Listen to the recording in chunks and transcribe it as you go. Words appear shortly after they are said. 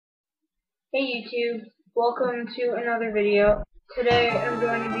Hey YouTube, welcome to another video. Today I'm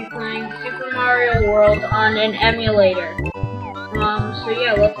going to be playing Super Mario World on an emulator. So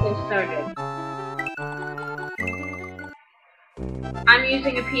yeah, let's get started. I'm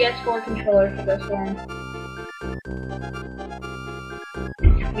using a PS4 controller for this one.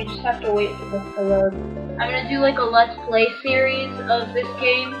 We just have to wait for this to load. I'm gonna do like a Let's Play series of this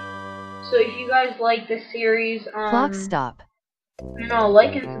game. So if you guys like this series, Clock stop.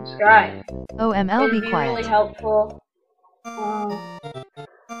 Like and subscribe. OML, It'd be be quiet. really helpful.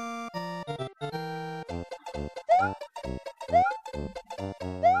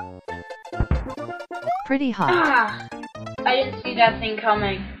 Pretty hot. I didn't see that thing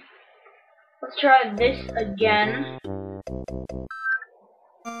coming. Let's try this again.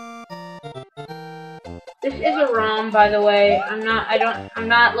 This is a ROM, by the way. I'm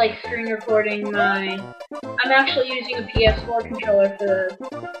not like screen recording I'm actually using a PS4 controller for this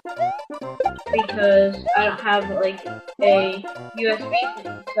because I don't have like a USB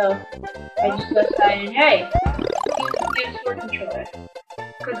thing. So I just decided, hey, use a PS4 controller.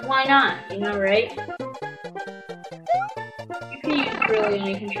 Cause why not? You know, right? You can use really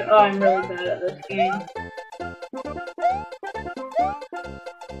any controller. Oh, I'm really bad at this game.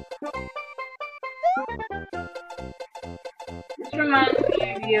 This reminds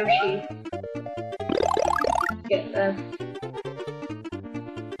me of Yoshi. Get this.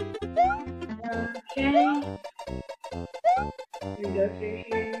 Okay. We go through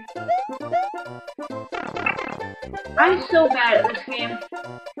here. I'm so bad at this game.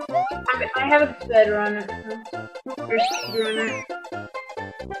 I have a speedrunner. Or speedrunner.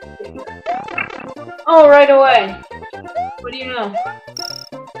 Oh, right away. What do you know?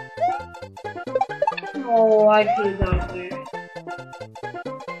 Oh, I could have got there.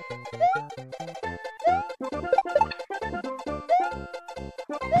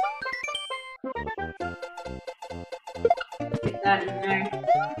 Get that in there.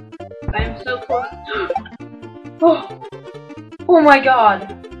 I'm so close. Oh! Oh my god!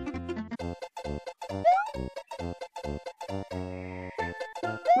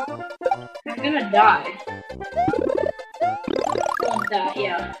 I'm gonna die. Like that,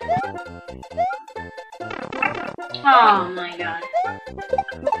 yeah. Oh my god.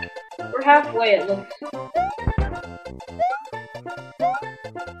 We're halfway, it looks.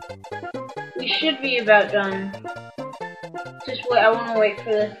 We should be about done. Just wait, I wanna wait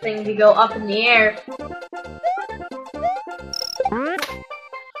for this thing to go up in the air.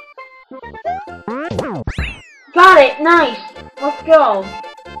 Got it! Nice! Let's go!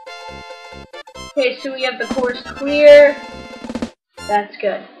 Okay, so we have the course clear. That's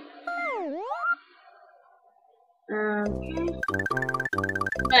good. Okay.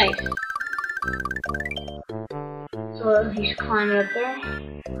 Nice. So he's climbing up there.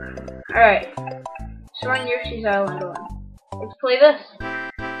 Alright. So we're on Yoshi's Island 1. Let's play this.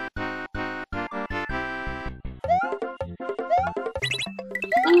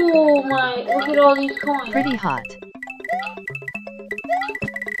 Oh my, look at all these coins. Pretty hot.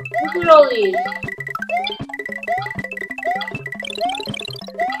 Look at all these.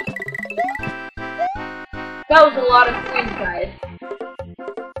 That was a lot of coins, guys.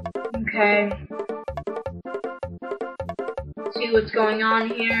 Okay. Let's see what's going on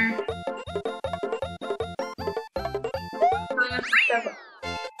here.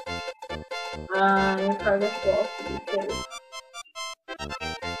 We'll try this wall for these kids.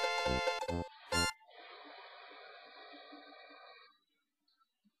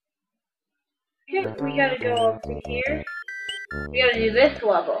 Okay, we gotta go up to here. We gotta do this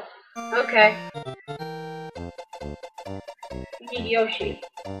level. Okay. We need Yoshi.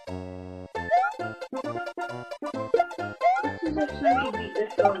 This is if somebody beat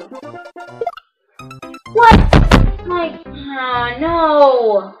this level. What? Like,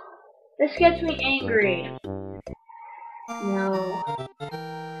 no! This gets me angry. No.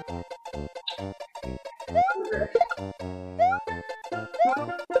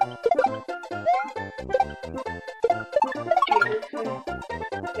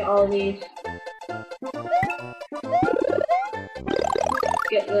 Get all these.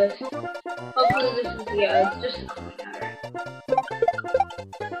 Get this. Hopefully this is, yeah, it's just a coin matter.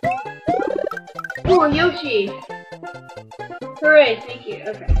 Oh, Yoshi! Hooray, thank you.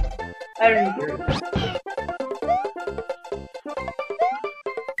 Okay. I don't need to read that.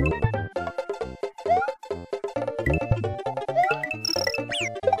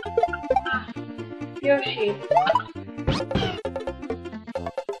 Yoshi.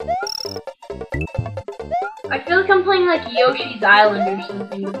 I feel like I'm playing like Yoshi's Island or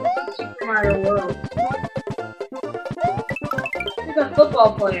something, but this is Super Mario World. He's a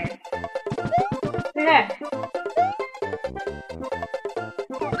football player. the heck?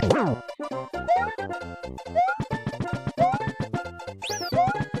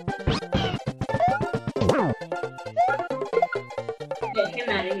 Get him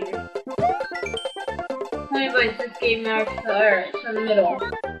out of here. How many bites this game now? Alright, so in the middle.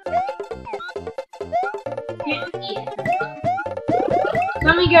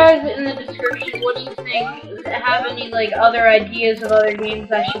 Tell me guys in the description what you think. Have any like other ideas of other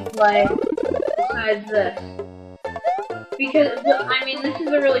games I should play besides this? Because I mean this is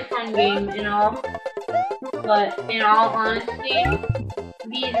a really fun game and all, but in all honesty,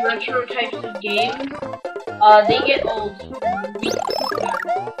 these retro types of games, they get old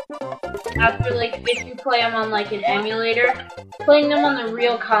after like if you play them on like an emulator. Playing them on the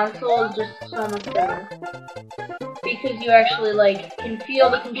real console is just so much better. Because you actually, like, can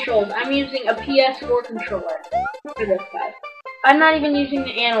feel the controls. I'm using a PS4 controller for this guy. I'm not even using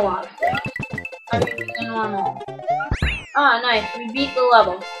the analog sticks. I'm using the normal. Ah, nice. We beat the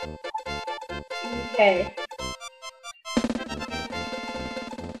level. Okay.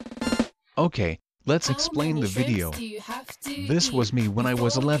 Okay, let's explain the video. This was me when I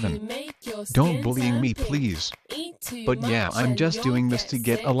was 11. Don't bullying me, please. But yeah, I'm just doing this to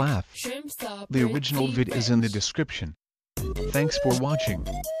get a laugh. The original vid is in the description. Thanks for watching.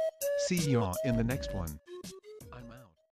 See y'all in the next one.